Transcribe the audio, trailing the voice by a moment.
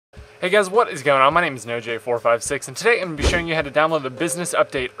Hey guys, what is going on? My name is NoJ456 and today I'm going to be showing you how to download the business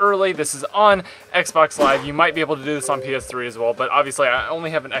update early. This is on Xbox Live. You might be able to do this on PS3 as well, but obviously I only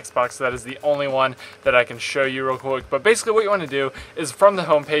have an Xbox, so that is the only one that I can show you real quick. But basically what you want to do is from the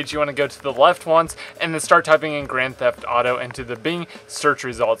home page, you want to go to the left once and then start typing in Grand Theft Auto into the Bing search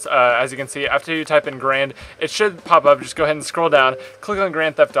results. As you can see, after you type in Grand, it should pop up. Just go ahead and scroll down, click on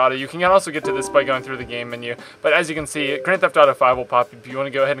Grand Theft Auto. You can also get to this by going through the game menu, but as you can see, Grand Theft Auto 5 will pop up. You want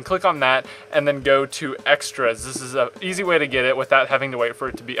to go ahead and click on that and then go to extras. This is an easy way to get it without having to wait for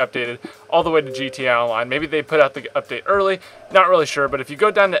it to be updated all the way to GTA Online. Maybe they put out the update early, not really sure, but if you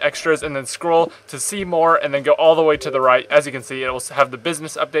go down to extras and then scroll to see more and then go all the way to the right, as you can see, it will have the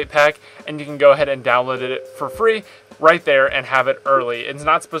business update pack and you can go ahead and download it for free right there and have it early. It's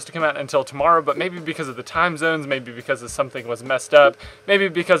not supposed to come out until tomorrow, but maybe because of the time zones, maybe because of something was messed up, maybe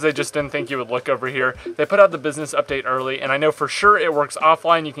because they just didn't think you would look over here. They put out the business update early, and I know for sure it works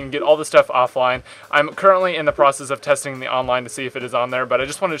offline. You can get all the stuff offline. I'm currently in the process of testing the online to see if it is on there, but I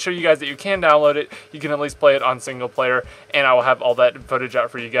just wanted to show you guys that you can download it. You can at least play it on single player, and I will have all that footage out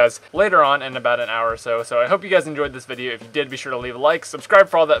for you guys later on in about an hour or so. So I hope you guys enjoyed this video. If you did, be sure to leave a like, subscribe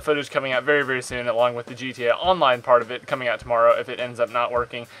for all that footage coming out very, very soon, along with the GTA Online part of it coming out tomorrow if it ends up not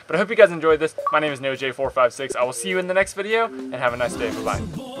working. But I hope you guys enjoyed this. My name is NoJ456. I will see you in the next video, and have a nice day.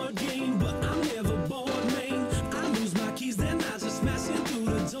 Bye-bye.